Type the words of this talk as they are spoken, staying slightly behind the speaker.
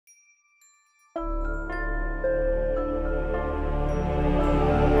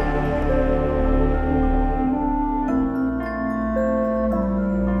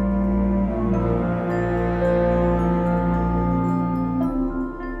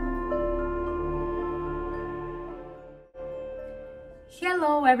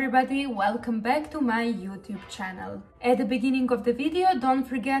Hello everybody, welcome back to my YouTube channel. At the beginning of the video, don't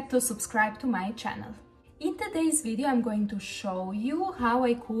forget to subscribe to my channel. In today's video, I'm going to show you how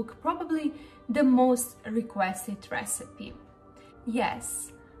I cook probably the most requested recipe.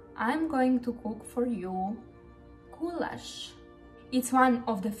 Yes, I'm going to cook for you goulash. It's one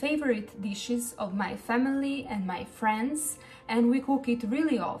of the favorite dishes of my family and my friends, and we cook it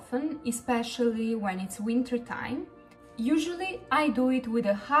really often, especially when it's winter time. Usually I do it with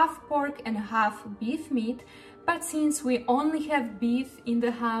a half pork and half beef meat, but since we only have beef in the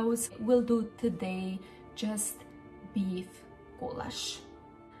house, we'll do today just beef goulash.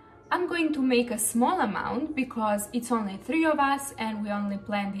 I'm going to make a small amount because it's only 3 of us and we only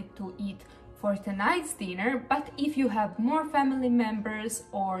planned it to eat for tonight's dinner, but if you have more family members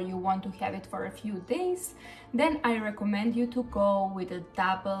or you want to have it for a few days, then I recommend you to go with a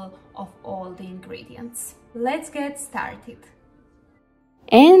double of all the ingredients. Let's get started.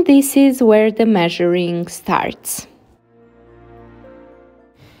 And this is where the measuring starts.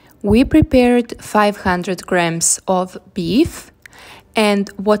 We prepared 500 grams of beef, and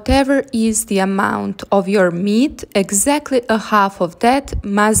whatever is the amount of your meat, exactly a half of that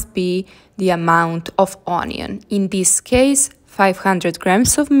must be the amount of onion. In this case, 500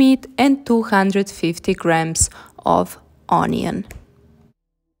 grams of meat and 250 grams of onion.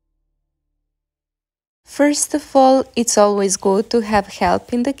 First of all, it's always good to have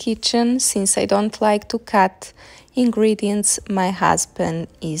help in the kitchen. Since I don't like to cut ingredients, my husband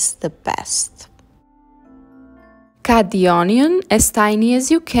is the best. Cut the onion as tiny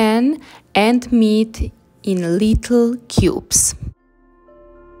as you can and meat in little cubes.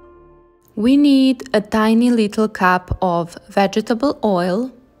 We need a tiny little cup of vegetable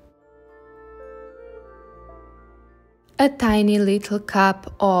oil, a tiny little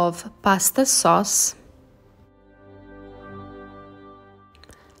cup of pasta sauce,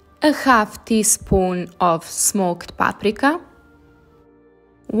 a half teaspoon of smoked paprika,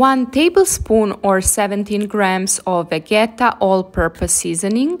 1 tablespoon or 17 grams of Vegeta all-purpose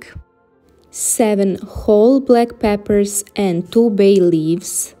seasoning, 7 whole black peppers and 2 bay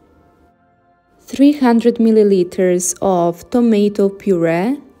leaves, 300 milliliters of tomato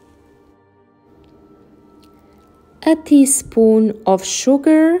puree, a teaspoon of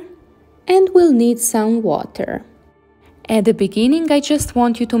sugar, and we'll need some water. At the beginning, I just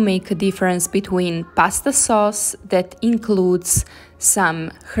want you to make a difference between pasta sauce that includes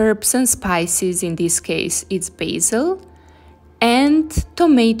some herbs and spices, in this case it's basil, and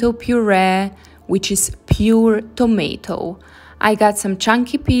tomato puree, which is pure tomato. I got some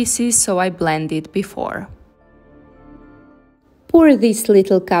chunky pieces, so I blended before. Pour this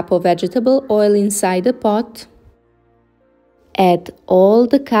little cup of vegetable oil inside the pot. Add all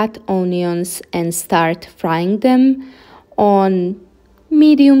the cut onions and start frying them on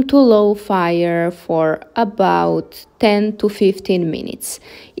medium to low fire for about 10 to 15 minutes.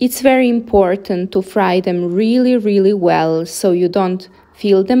 It's very important to fry them really well so you don't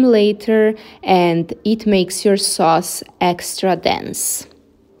feel them later and it makes your sauce extra dense.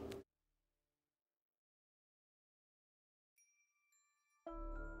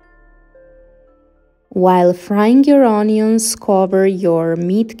 While frying your onions, cover your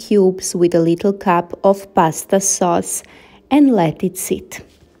meat cubes with a little cup of pasta sauce and let it sit.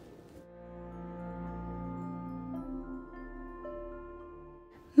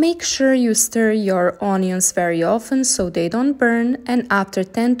 Make sure you stir your onions very often so they don't burn, and after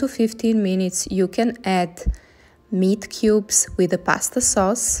 10 to 15 minutes you can add meat cubes with the pasta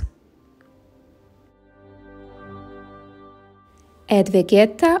sauce. Add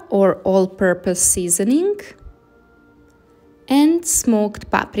Vegeta or all-purpose seasoning and smoked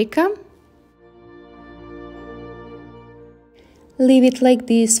paprika. Leave it like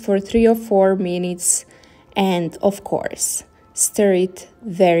this for 3 or 4 minutes and, of course, stir it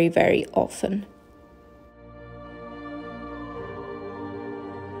very often.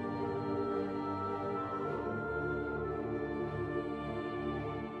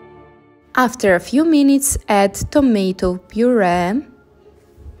 After a few minutes, add tomato puree,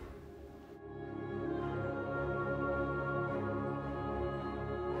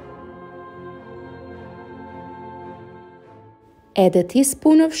 add a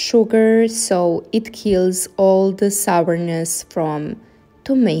teaspoon of sugar so it kills all the sourness from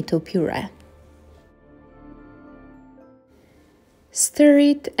tomato puree. Stir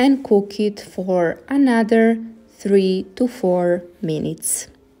it and cook it for another 3 to 4 minutes.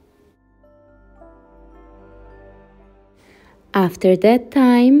 After that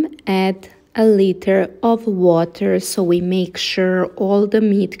time, add a liter of water so we make sure all the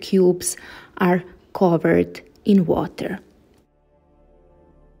meat cubes are covered in water.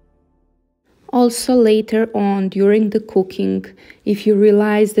 Also later on during the cooking, if you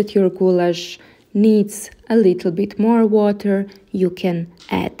realize that your goulash needs a little bit more water, you can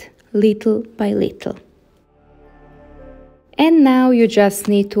add little by little. And now you just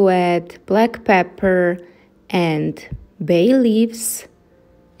need to add black pepper and bay leaves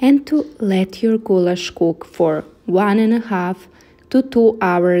and to let your goulash cook for 1.5 to 2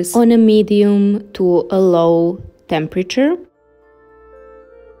 hours on a medium to a low temperature.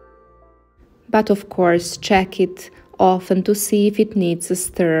 But of course, check it often to see if it needs a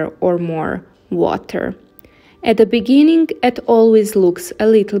stir or more water. At the beginning, it always looks a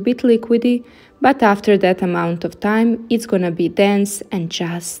little bit liquidy, but after that amount of time, it's gonna be dense and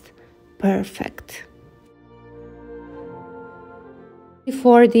just perfect.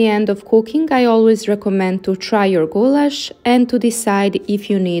 Before the end of cooking, I always recommend to try your goulash and to decide if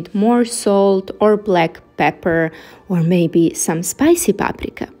you need more salt or black pepper or maybe some spicy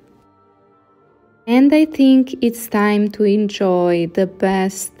paprika. And I think it's time to enjoy the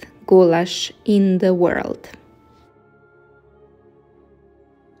best goulash in the world.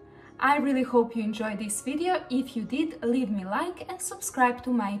 I really hope you enjoyed this video. If you did, leave me a like and subscribe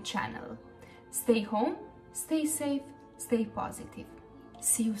to my channel. Stay home, stay safe, stay positive.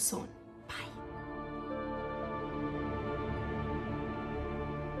 See you soon.